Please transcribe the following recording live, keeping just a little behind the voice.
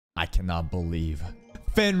I cannot believe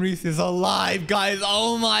Fenris is alive, guys.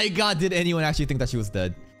 Oh my god. Did anyone actually think that she was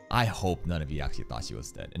dead? I hope none of you actually thought she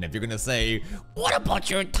was dead. And if you're gonna say, what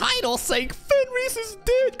about your title saying Fenris is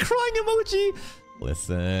dead, crying emoji?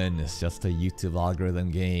 Listen, it's just a YouTube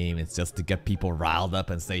algorithm game. It's just to get people riled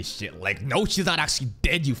up and say shit like, no, she's not actually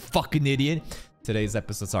dead, you fucking idiot. Today's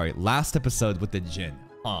episode, sorry, last episode with the Jin.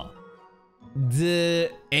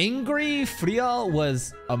 The angry Freya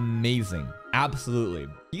was amazing. Absolutely.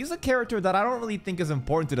 He's a character that I don't really think is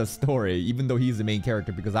important to the story, even though he's the main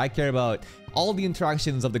character, because I care about all the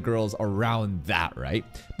interactions of the girls around that, right?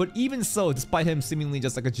 But even so, despite him seemingly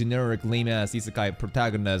just like a generic lame-ass isekai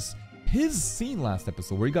protagonist, his scene last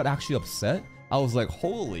episode where he got actually upset, I was like,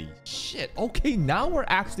 holy shit. Okay, now we're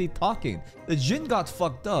actually talking. The Jin got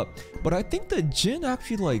fucked up, but I think the Jin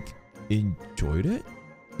actually like enjoyed it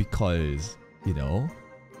because, you know,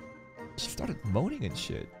 she started moaning and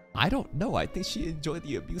shit. I don't know. I think she enjoyed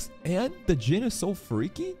the abuse. And the Jin is so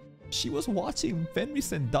freaky. She was watching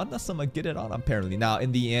Fenris and Damalynas get it on, apparently. Now,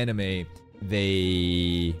 in the anime,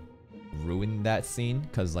 they ruined that scene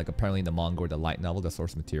because, like, apparently in the manga or the light novel, the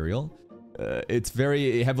source material, it's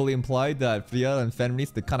very heavily implied that Freya and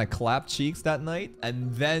Fenris, they kind of clapped cheeks that night.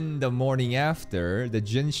 And then the morning after, the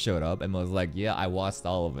Jin showed up and was like, yeah, I watched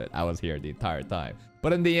all of it. I was here the entire time.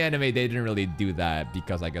 But in the anime, they didn't really do that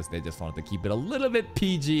because I guess they just wanted to keep it a little bit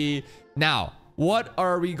PG. Now, what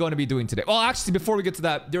are we going to be doing today? Well, actually, before we get to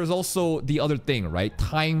that, there's also the other thing, right?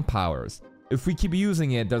 Time powers. If we keep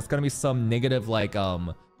using it, there's going to be some negative, like,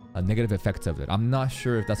 a negative effect of it. I'm not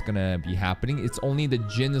sure if that's going to be happening. It's only the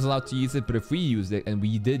Jin is allowed to use it, but if we use it, and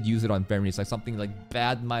we did use it on Fenris, like something like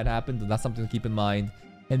bad might happen, then that's something to keep in mind.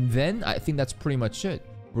 And then I think that's pretty much it.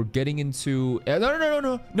 We're getting into...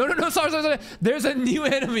 No, sorry. There's a new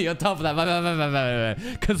enemy on top of that.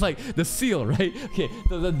 Because, like, the seal, right? Okay,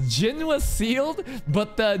 the Jin was sealed,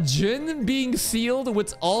 but the Jin being sealed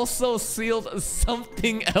was also sealed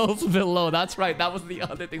something else below. That's right. That was the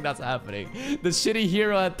other thing that's happening. The shitty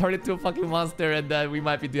hero had turned into a fucking monster, and then we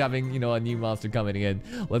might be having, you know, a new monster coming in.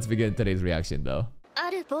 Let's begin today's reaction, though. あ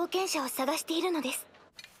る冒険者を探しているのです。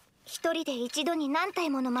一人で一度に何体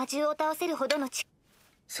もの魔獣を倒せるほどの力。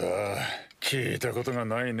 さあ、聞いたことが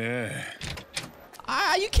ないね。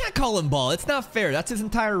 You can't call him Ball. It's not fair. That's his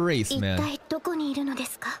entire race, man. 一体どこにいるので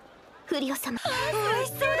すか、フリオ様。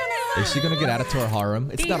 Is she gonna get added to her harem?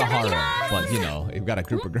 It's not a harem, but you know, you've got a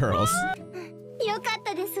group of girls. よかっ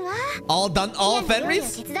たですわ。 All done, all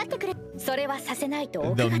Fenris? 手伝ってくれ。それはさせないと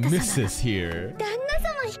奥方 The 様。 missus here. 旦那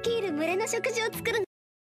様率いる群れの食事を作る。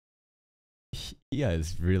 Yeah,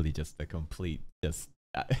 it's really just a complete, just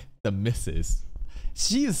the missus.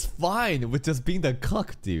 She is fine with just being the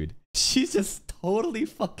cuck, dude. She's just totally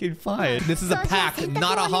fucking fine. This is a pack,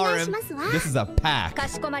 not a harem. This is a pack. か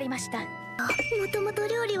しこまりました。もともと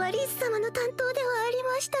料理はリス様の担当ではあり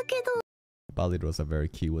ましたけど。 Ballyros are very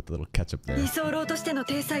cute with a little ketchup there. 居候としての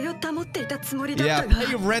体裁を保っていたつもりだっ Yeah, たが。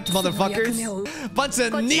 pay rent, motherfuckers. Bunch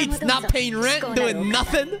of neats not paying rent, doing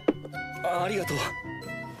nothing. ありがとう。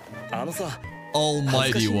あのさ、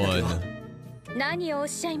 Almighty one. 何をおっ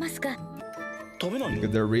しゃいますか。 食べないの？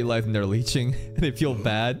 They're realizing they're leeching. They feel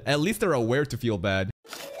bad. At least they're aware to feel bad.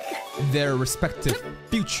 Their respective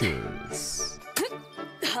futures.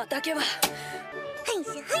 畑は。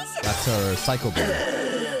 That's her psycho girl.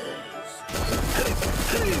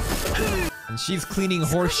 And she's cleaning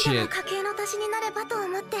horse shit. 家計の足しになればと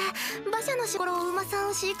思って馬車の頃馬さん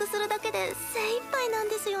を飼育するだけで精一杯なん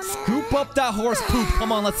ですよね。 Scoop up that horse poop.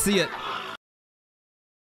 Come on, let's see it.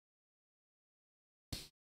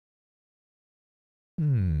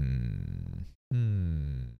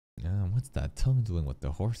 What's that tongue doing with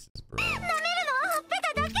the horses, bro? You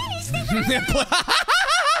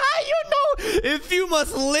know, if you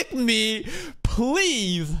must lick me,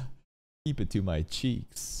 please keep it to my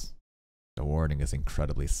cheeks. The warning is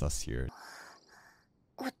incredibly sus here.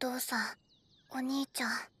 お父さん、お兄ちゃ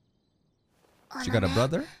ん。 She got a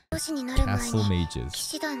brother? 年になる前 Castle に mages. 騎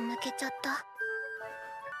士団抜けちゃっ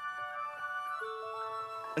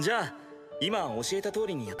た。じゃあ、今教えた通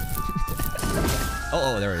りにやっ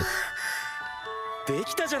Oh, there it is. で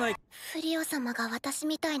きたじゃない。フリオ様が私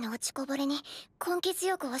みたいな落ちこぼれに根気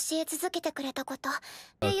強く教え続けてくれたこと、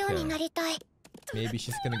栄養になりたい。 Maybe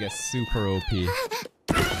she's gonna get super OP.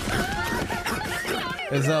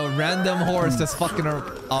 There's a random horse just fucking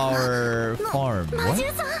our farm. What?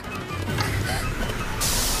 Where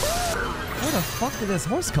the fuck did this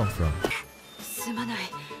horse come from? すまない。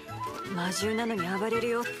魔獣なのに暴れる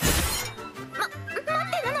よ。待っ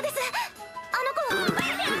てなのです。あの子は。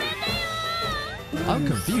 I'm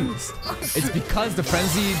confused. It's because the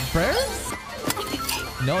frenzied prayers?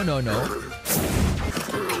 No.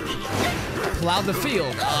 Plow the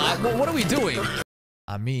field. What are we doing?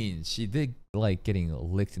 I mean, she did like getting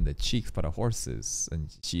licked in the cheeks by the horses,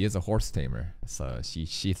 and she is a horse tamer, so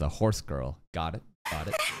she's a horse girl. Got it. Got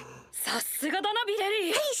it. さすがだなビレ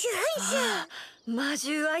リー。魔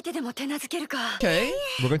獣相手でも手なずけるか。Okay,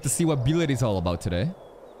 we're going to see what Bileri's all about today.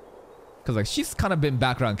 Cause like she's kind of been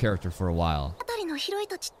background character for a while. 辺りの広い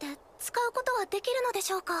土地って使うことはできるので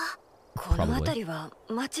しょうか。この辺りは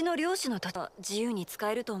町の領主の土地自由に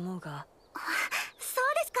使えると思うが。そう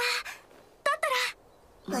ですか。だった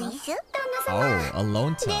ら。ご一緒。 Oh,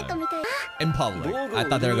 alone time. In public. I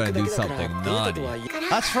thought they were gonna do something naughty.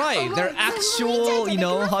 That's right. They're actual, you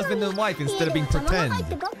know, husband and wife instead of being pretend.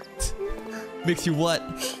 Makes you what?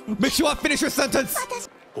 Makes you what? Finish your sentence.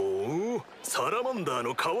 おお、サラマンダー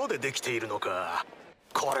の皮でできているのか。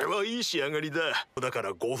これはいい仕上がりだ。だか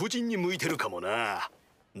らご婦人に向いてるかもな。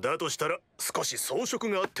だとしたら少し装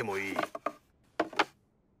飾があってもいい。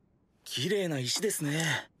綺麗な石です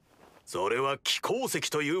ね。それは気鉱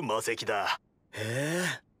石という魔石だ。へえ。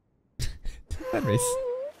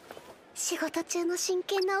仕事中の真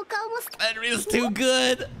剣なお顔も。Henry's too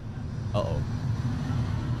good. Uh-oh.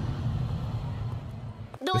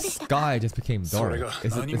 The sky just became dark.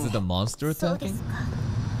 Is it the monster attacking?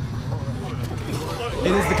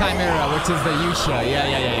 It is the Chimera, which is the Yusha.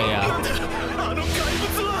 Yeah.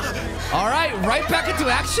 All right, right back into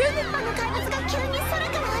action.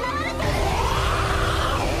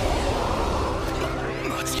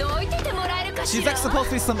 She's like supposed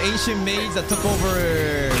to be some ancient mage that took over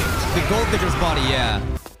the gold digger's body, yeah.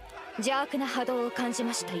 Yeah,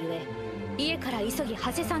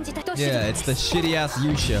 it's the shitty ass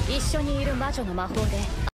Yusha.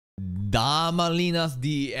 Damalynas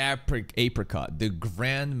the Apricot, the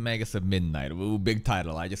Grand Magus of Midnight. Ooh, big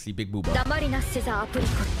title. I just see big booba.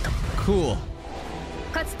 Cool.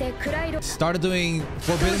 Started doing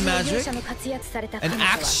forbidden magic. An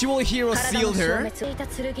actual hero sealed her.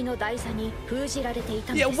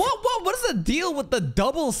 Yeah, what is the deal with the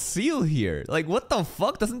double seal here? Like, what the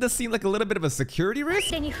fuck? Doesn't this seem like a little bit of a security risk?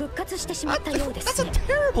 That's a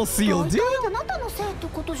terrible seal, dude.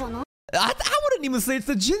 I wouldn't even say it's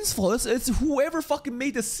the Jin's fault. It's whoever fucking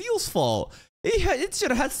made the seal's fault. It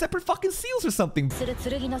should have had separate fucking seals or something. Okay,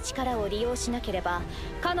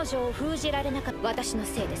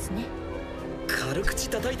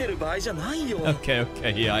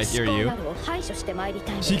 yeah, I hear you.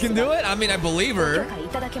 She can do it? I mean, I believe her.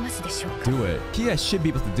 Do it. Kia should be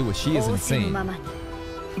able to do it. She is insane.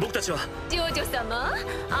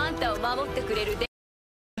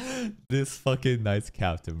 This fucking Knights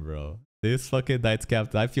Captain, bro. This fucking Knights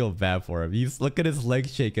Captain, I feel bad for him. Look at his leg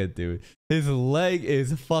shaking, dude. His leg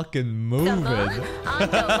is fucking moving.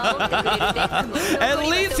 At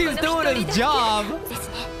least he's doing his job.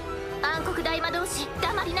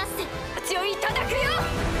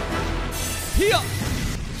 Here.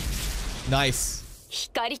 Nice.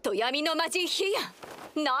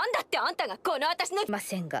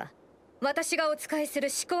 私がお使いす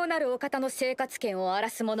る至高なるお方の生活圏を荒ら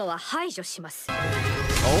す者は排除します。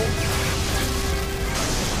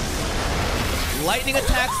Lightning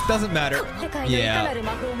attacks doesn't matter. 世界のいかなる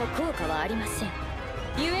魔法も効果はありません。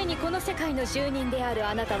故にこの世界の住人である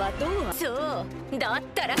あなたはどう？そう。だっ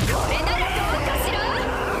たらこれならどうかしら。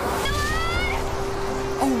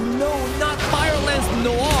Oh no, not Firelance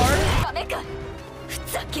Noir. ダメか。ふ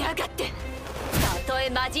ざけやがって。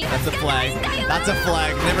 That's a flag. That's a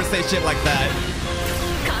flag. Never say shit like that.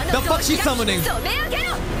 The fuck she's summoning?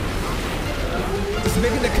 Just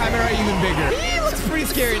making the Chimera even bigger. He looks pretty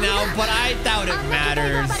scary now, but I doubt it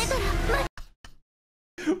matters.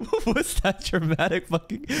 What's that dramatic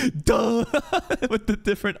fucking duh with the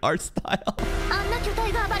different art style?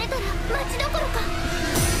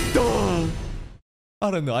 Duh. I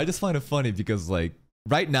don't know. I just find it funny because like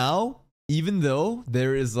right now, even though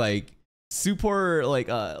there is like super like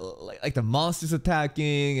the monsters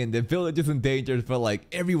attacking and the village is in danger, but like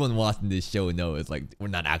everyone watching this show knows like we're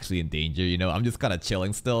not actually in danger, you know. I'm just kind of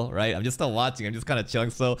chilling still, right? I'm just still watching. I'm just kind of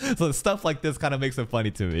chilling still. So stuff like this kind of makes it funny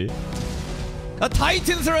to me. The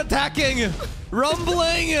Titans are attacking!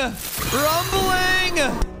 Rumbling! Rumbling!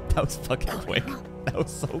 That was fucking quick. That was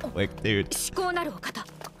so quick, dude.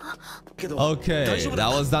 Okay, that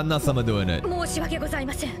was Danna-sama doing it.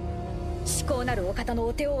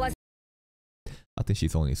 I think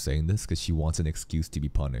she's only saying this because she wants an excuse to be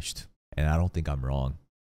punished. And I don't think I'm wrong.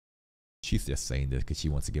 She's just saying this because she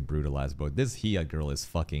wants to get brutalized, bro. This Hiya girl is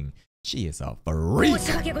fucking... She is a freak!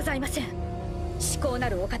 Punish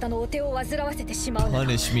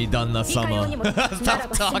me, Danna-sama.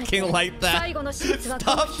 Stop talking like that!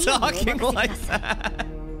 Stop talking like that!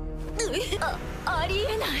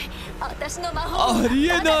 私の魔法あり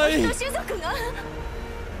えない。 種族が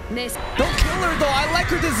Don't kill her though. I like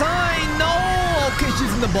her design. No. Okay,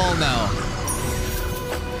 she's in the ball now.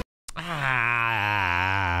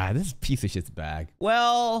 Ah, this piece of shit's bag.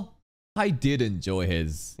 Well, I did enjoy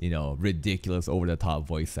his, ridiculous over-the-top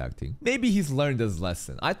voice acting. Maybe he's learned his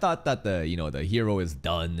lesson. I thought that the hero is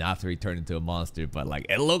done after he turned into a monster, but like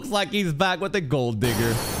it looks like he's back with the gold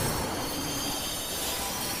digger.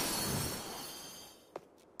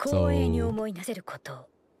 So,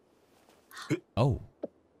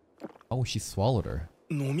 oh, she swallowed her.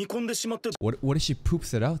 What if she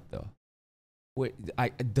poops it out though? Wait,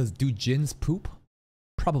 do jinns poop?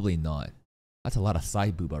 Probably not. That's a lot of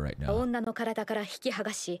side booba right now.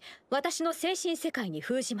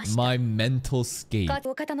 My mental state.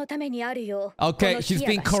 Okay, she's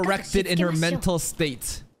being corrected in her mental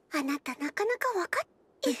state. あなたなかなかわかっ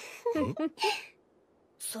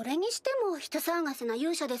それにしても人騒がせな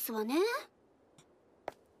勇者ですわね。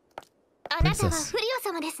あなたはフリオ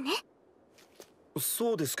様ですね。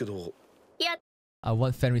そうですけど。I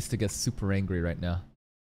want Fenris to get super angry right now.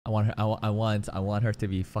 I want her to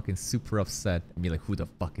be fucking super upset and be like, who the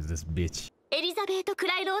fuck is this bitch? You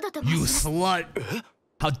slut!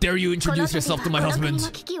 How dare you introduce yourself to my husband?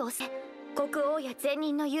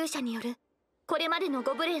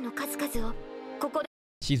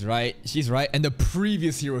 She's right. She's right. And the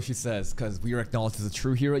previous hero, she says, because we are acknowledged as a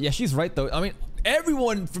true hero. Yeah, she's right though. I mean,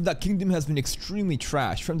 everyone from that kingdom has been extremely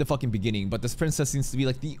trash from the fucking beginning, but this princess seems to be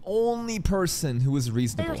like the only person who is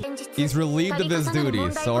reasonable. He's relieved of his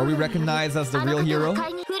duties, so are we recognized as the real hero?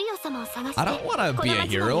 I don't want to be a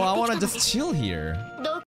hero. I want to just chill here.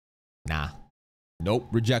 Nah. Nope.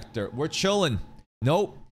 Reject her. We're chilling.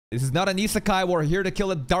 Nope. This is not an isekai. We're here to kill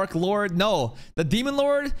the Dark Lord. No. The Demon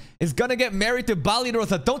Lord is gonna get married to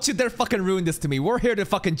Damalynas. Don't you dare fucking ruin this to me. We're here to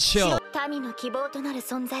fucking chill.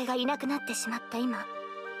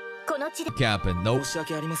 Capping. Nope.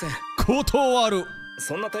 断る。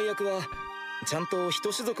そんな大役はちゃんと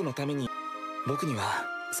一種族のために僕には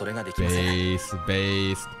それができません。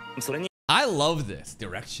Base. それに I love this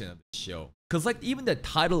direction of the show. Cause like even the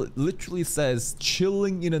title it literally says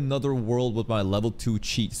chilling in another world with my level 2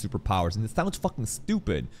 cheat superpowers. And it sounds fucking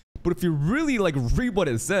stupid. But if you really like read what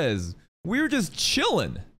it says, we're just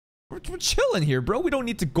chilling. We're chilling here, bro. We don't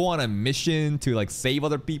need to go on a mission to like save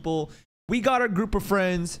other people. We got our group of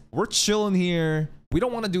friends. We're chilling here. We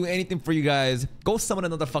don't want to do anything for you guys. Go summon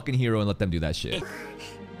another fucking hero and let them do that shit.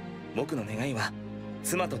 Well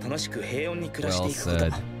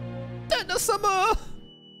said. Dana-sama!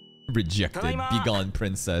 Rejected. Be gone,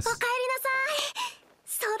 princess. おかえりなさい。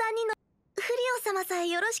相談にのフリオ様さえ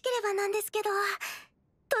よろしければなんですけど、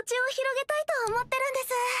土地を広げたいと思ってるんです。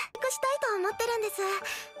したいと思ってるんです。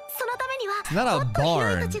そのためには It's not a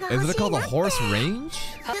barn. Is it called a horse range?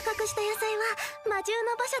 収穫した野菜は魔獣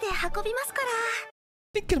の馬車で運びますから。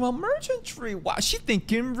Thinking about merchantry. Wow, she's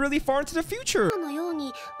thinking really far into the future. のように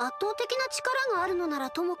圧倒的な力があるのなら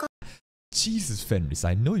ともか。 Jesus, Fenris,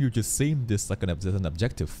 I know you're just saying this like an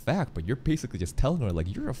objective fact, but you're basically just telling her like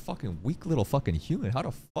you're a fucking weak little fucking human. How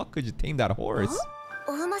the fuck could you tame that horse?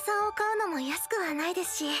 お馬さんを買うのも安くはないで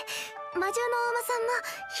すし、魔獣のお馬さんも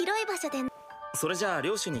広い場所で。それじゃあ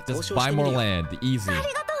領主に交 Just 渉し buy てみ more るよ。 land, easy. ありがとうござい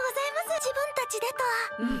ます。自分たちで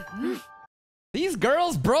と。These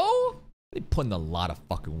girls, bro, they put in a lot of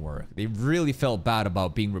fucking work. They really felt bad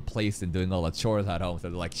about being replaced and doing all the chores at home. So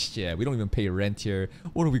they're like, shit, we don't even pay rent here.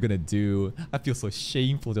 What are we gonna do? I feel so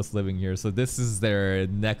shameful just living here. So this is their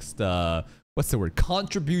next, what's the word?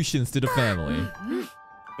 Contributions to the family.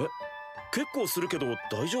 結構するけど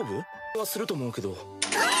大丈夫？はすると思うけど。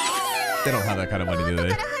 They don't have that kind of money, do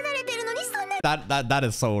they? That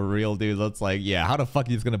is so real, dude. That's like, yeah, how the fuck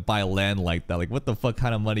are you just gonna buy land like that? Like, what the fuck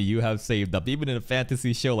kind of money you have saved up? Even in a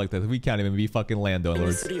fantasy show like this, we can't even be fucking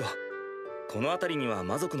landowners. この辺りには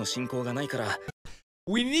魔族の信仰がないから。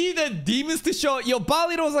 We need the demons to show. Yo,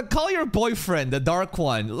 Damalynas, call your boyfriend, the dark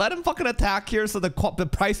one. Let him fucking attack here so the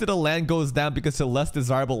price of the land goes down because it's a less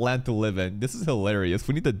desirable land to live in. This is hilarious.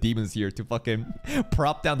 We need the demons here to fucking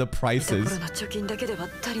prop down the prices.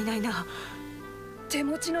 手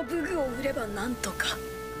持ちの武具を売ればなんとか。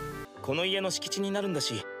この家の敷地になるんだ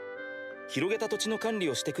し、広げた土地の管理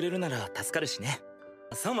をしてくれるなら助かるしね。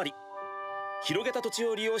3割。広げた土地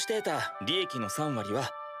を利用して得た利益の3割は。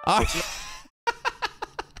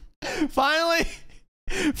Finally,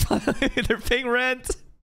 they're paying rent.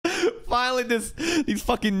 Finally, these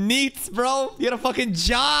fucking neats, bro. You got a fucking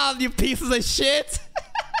job, you pieces of shit.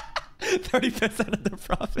 30% of the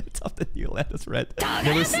profits of the new land is rent.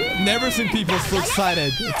 Never seen people so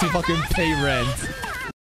excited to fucking pay rent.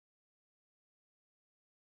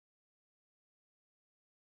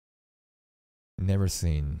 Never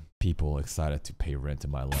seen people excited to pay rent in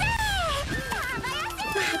my life. ま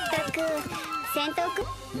ったく戦闘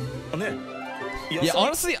く ね Yeah,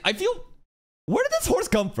 honestly, I feel... Where did this horse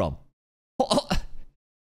come from?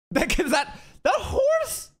 That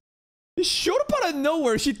horse? It showed up out of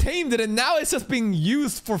nowhere. She tamed it and now it's just being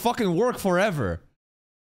used for fucking work forever.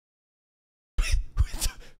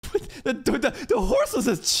 The horse was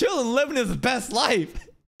just chilling, living his best life.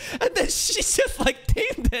 And then she just like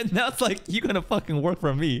tamed it and now it's like, you're gonna fucking work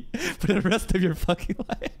for me for the rest of your fucking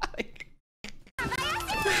life.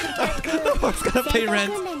 The horse gotta pay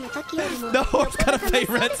rent. The horse gotta pay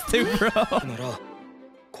rent too, bro. なら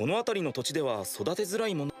この辺りの土地では育てづら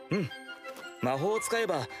いもの。魔法を使え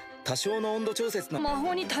ば多少の温度調節な。魔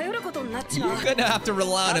法に頼ることになっちまう。 You're gonna have to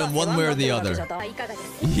rely on him one way or the other.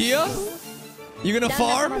 Yeah? You're gonna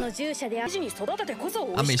farm? I mean,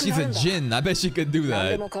 she's a djinn. I bet she could do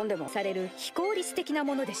that.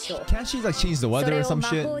 Can't she like change the weather or some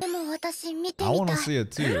shit? でも私見て I み wanna たい see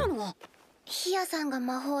it too. ヒヤさんが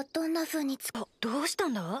魔法をどんな風に使うどうした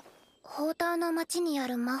んだ？ホーターの町にあ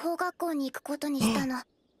る魔法学校に行くことにしたの。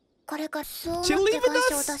これからそう思って Chillin 願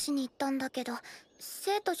書を出しに行ったんだけど、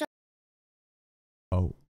生徒じゃ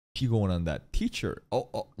Oh, she going on that teacher.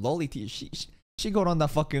 Oh, lolly teacher. She going on that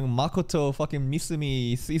fucking Makoto fucking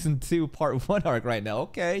Misumi season 2 part 1 arc right now.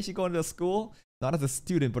 Okay, she going to school not as a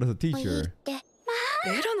student but as a いいっ teacher. て。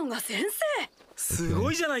ベラノが先生。す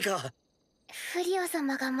ごいじゃないか。フリオ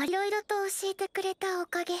様がいろいろと教えてくれたお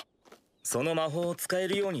かげ。その魔法を使え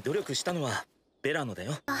るように努力したのはベラノだ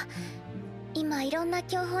よ。今いろんな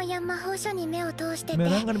教本や魔法書に目を通してて。 Man,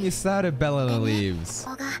 I'm gonna be sad if Bellana leaves.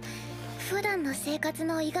 ここが普段の生活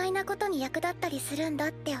の意外なことに役立ったりするんだ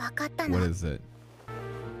って分かったの。 What is it?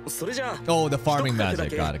 それじゃあ Oh, the farming 一区画 magic. だ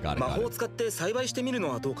け Got it, got it, 魔 got 法を it. 使って栽培してみるの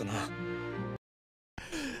はどうかな。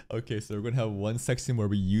 Okay, so we're gonna have one section where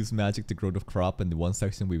we use magic to grow the crop and one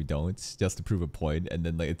section we don't, just to prove a point. And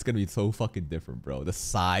then like it's gonna be so fucking different, bro. The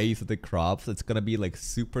size of the crops, it's gonna be like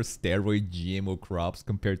super steroid GMO crops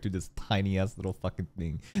compared to this tiny ass little fucking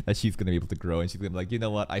thing that she's gonna be able to grow. And she's gonna be like, you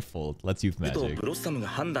know what, I fold. Let's use と magic. ブロッサムが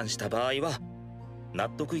判断した場合は納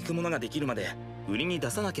得いくものができるまで売りに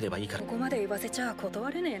出さなければいいから。ここまで言わせちゃ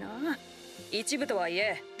断れねえな。一部とはい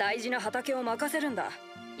え大事な畑を任せるんだ。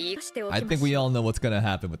言いしておきましょう。 I think we all know what's gonna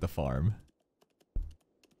happen with the farm.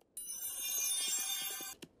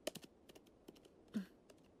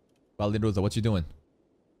 Valirosa, what you doing?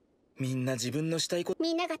 みんな自分のしたいこと。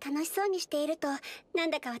みんなが楽しそうにしているとなん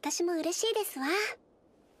だか私も嬉しいですわ。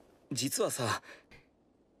実はさ、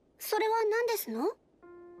それは何ですの？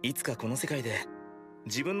いつかこの世界で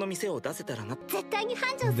自分の店を出せたらな。絶対に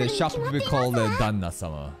繁盛す The るに shop 決ま will って be います called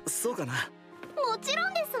わ。 Damalynas. そうかな。もちろ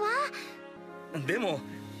んですわ。でも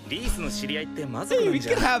リースの知り合いってまずく Hey, な we んじ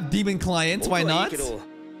could ゃ。 have demon clients, 僕 why はいい not? けど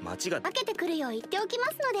町が分けてくるよう言っておきま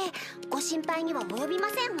すのでご心配には及びま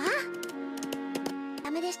せんわ。ダ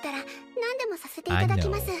メでしたら何でもさせてい I ただき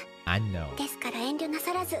know, ます。 I know. ですから遠慮な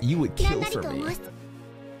さらず You would 何 kill なり for と思わ me.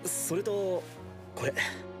 せ。それとこれ。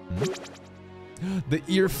 The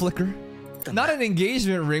ear flicker. Not an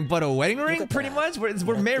engagement ring, but a wedding ring, pretty much.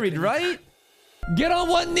 We're married, right? Get on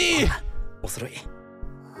one knee! お揃い。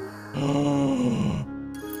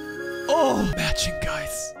 Oh, matching,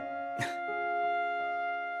 guys.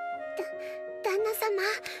 旦那様、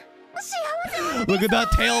幸せ。 Look at that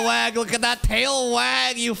tail wag! Look at that tail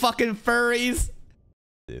wag, you fucking furries!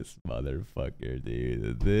 This motherfucker,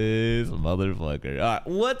 dude. This motherfucker. Alright,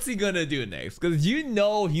 what's he gonna do next? Because you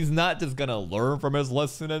know he's not just gonna learn from his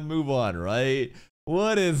lesson and move on, right?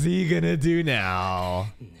 What is he gonna do now?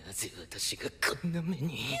 なぜ私がこんな目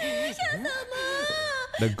に。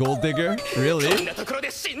 The gold digger? こ Really? んなところ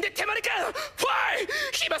で死んで手まりか。ファイ！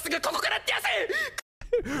今すぐここから出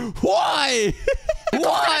せ。 Why?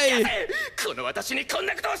 Why? この私にこん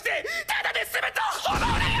なことをしてただで全てを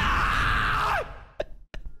滅ぼれよ。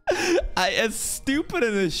 As stupid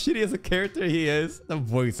and as shitty as a character he is, the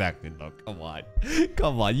voice acting though, come on.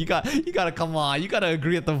 Come on, you gotta come on, you gotta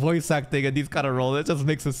agree at the voice acting and these kind of roles. It just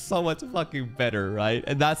makes it so much fucking better, right?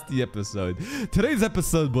 And that's the episode. Today's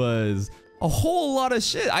episode was a whole lot of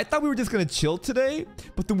shit. I thought we were just gonna chill today,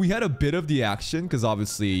 but then we had a bit of the action because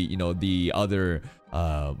obviously, you know, the other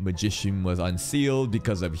magician was unsealed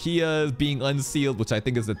because of Hia's being unsealed, which I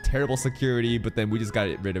think is a terrible security, but then we just got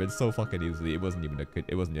rid of it so fucking easily. It wasn't even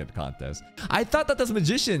a contest. I thought that this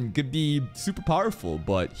magician could be super powerful,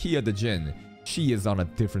 but Hia the Jinn, she is on a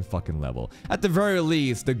different fucking level. At the very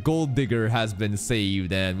least, the gold digger has been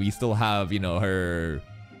saved and we still have, you know, her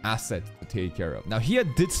asset to take care of. Now, Hia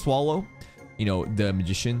did swallow, you know, the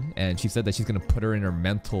magician, and she said that she's gonna put her in her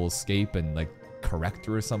mental escape and like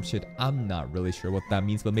corrector or some shit. I'm not really sure what that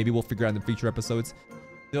means, but maybe we'll figure out in the future episodes.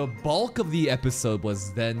 The bulk of the episode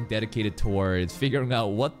was then dedicated towards figuring out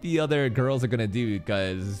what the other girls are gonna do,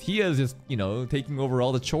 because he is just, you know, taking over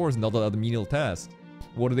all the chores and all the other menial tasks.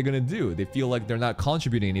 What are they gonna do? They feel like they're not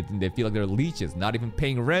contributing anything. They feel like they're leeches, not even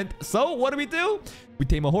paying rent. So what do? We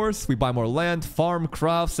tame a horse, we buy more land, farm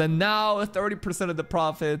crafts, and now 30% of the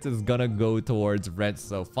profits is gonna go towards rent.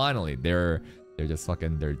 So finally, they're just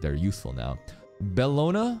fucking, they're useful now.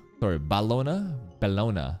 Ballerona.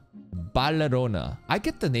 I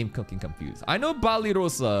get the name cooking confused. I know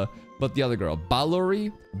Ballirosa, but the other girl,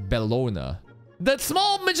 Ballori Bellona. The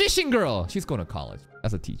small magician girl. She's going to college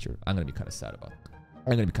as a teacher. I'm gonna be kind of sad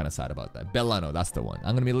about that. Bellano, that's the one.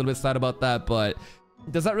 I'm gonna be a little bit sad about that, but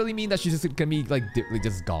does that really mean that she's just gonna be like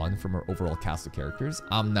just gone from her overall cast of characters?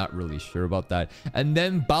 I'm not really sure about that. And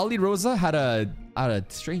then Ballirosa had a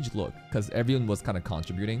strange look because everyone was kind of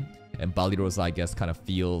contributing, and Ballirosa, I guess, kind of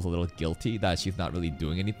feels a little guilty that she's not really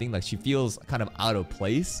doing anything. Like she feels kind of out of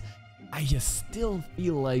place. I just still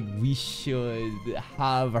feel like we should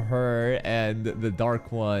have her and the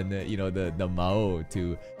Dark One, you know, the Mao,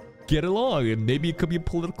 to get along, and maybe it could be a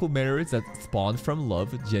political marriage that spawned from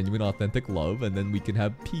love, genuine, authentic love, and then we can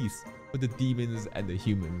have peace with the demons and the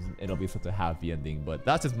humans. It'll be such a happy ending, but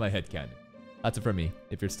that's just my headcanon. That's it for me.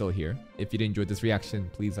 If you're still here, if you did enjoy this reaction,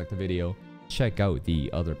 please like the video, check out the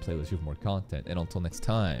other playlists with more content, and until next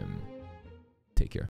time, take care.